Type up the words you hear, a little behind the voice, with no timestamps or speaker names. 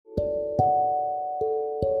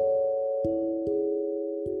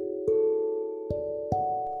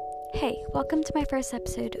Hey, welcome to my first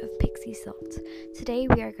episode of Pixie Salt. Today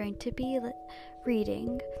we are going to be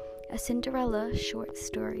reading a Cinderella short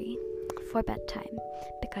story for bedtime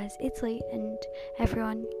because it's late and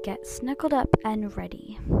everyone get snuggled up and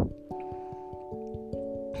ready.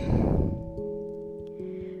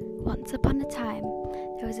 Once upon a time,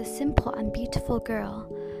 there was a simple and beautiful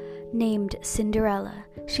girl named Cinderella.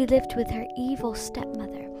 She lived with her evil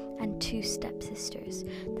stepmother and two stepsisters.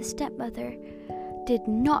 The stepmother did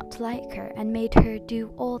not like her and made her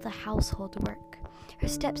do all the household work. Her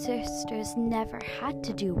stepsisters never had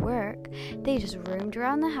to do work. They just roamed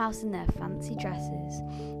around the house in their fancy dresses.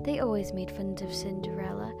 They always made fun of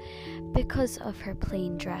Cinderella because of her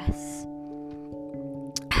plain dress.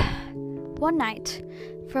 One night,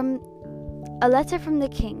 a letter from the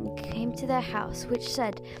king came to their house which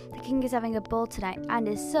said the king is having a ball tonight and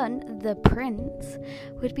his son, the prince,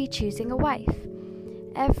 would be choosing a wife.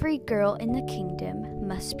 Every girl in the kingdom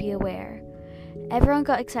must be aware. Everyone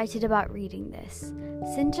got excited about reading this.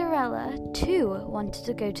 Cinderella, too, wanted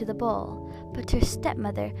to go to the ball, but her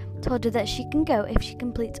stepmother told her that she can go if she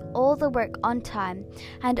completes all the work on time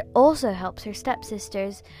and also helps her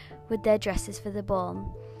stepsisters with their dresses for the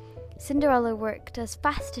ball. Cinderella worked as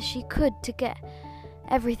fast as she could to get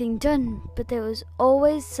everything done, but there was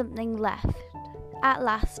always something left. At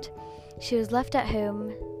last, she was left at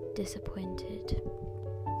home, disappointed.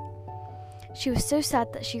 She was so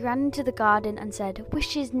sad that she ran into the garden and said,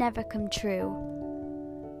 "Wishes never come true."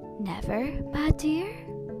 "Never, my dear?"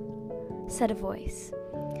 said a voice.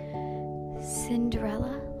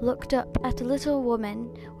 Cinderella looked up at a little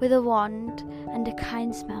woman with a wand and a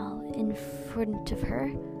kind smile. In front of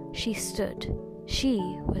her, she stood. She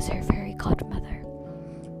was her fairy godmother.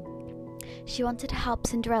 She wanted to help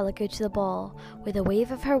Cinderella go to the ball. With a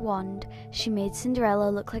wave of her wand, she made Cinderella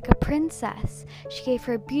look like a princess. She gave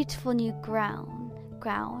her a beautiful new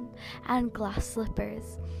gown and glass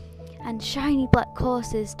slippers and shiny black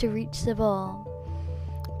horses to reach the ball.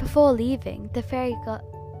 Before leaving, the fairy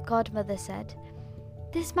godmother said,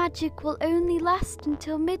 "This magic will only last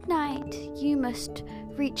until midnight. You must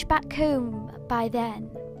reach back home by then."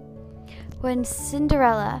 When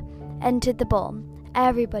Cinderella entered the ball,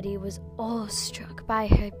 everybody was awestruck by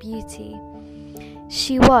her beauty.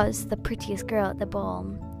 She was the prettiest girl at the ball.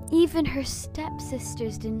 Even her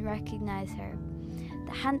stepsisters didn't recognize her.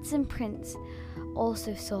 The handsome prince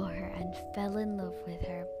also saw her and fell in love with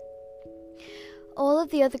her. All of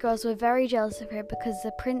the other girls were very jealous of her because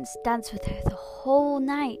the prince danced with her the whole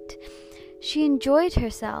night. She enjoyed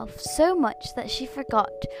herself so much that she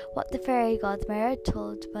forgot what the fairy godmother had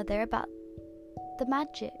told mother about the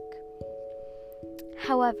magic.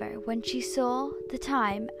 However, when she saw the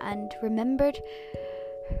time and remembered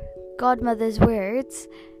godmother's words,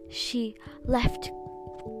 she left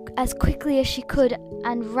as quickly as she could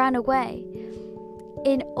and ran away.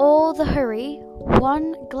 In all the hurry,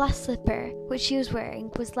 one glass slipper which she was wearing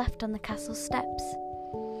was left on the castle steps.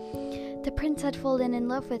 The prince had fallen in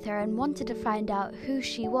love with her and wanted to find out who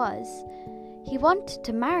she was. He wanted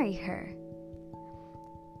to marry her.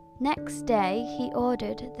 Next day, he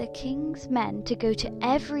ordered the king's men to go to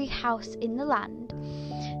every house in the land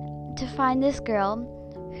to find this girl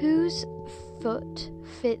whose foot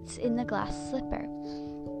fits in the glass slipper.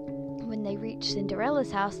 When they reached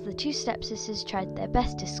Cinderella's house, the two stepsisters tried their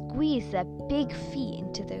best to squeeze their big feet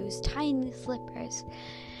into those tiny slippers,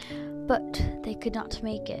 but they could not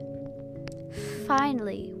make it.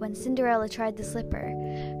 Finally, when Cinderella tried the slipper,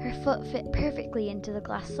 her foot fit perfectly into the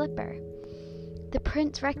glass slipper. The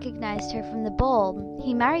prince recognized her from the ball.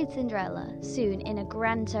 He married Cinderella soon in a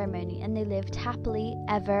grand ceremony, and they lived happily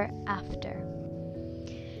ever after.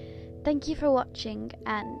 Thank you for watching,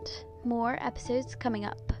 and more episodes coming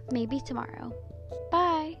up, maybe tomorrow.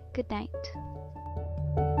 Bye. Good night.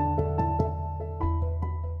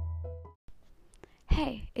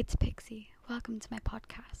 Hey, it's Pixie. Welcome to my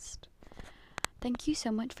podcast. Thank you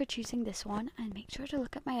so much for choosing this one, and make sure to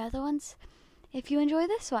look at my other ones if you enjoy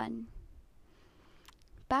this one.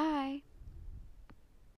 Bye.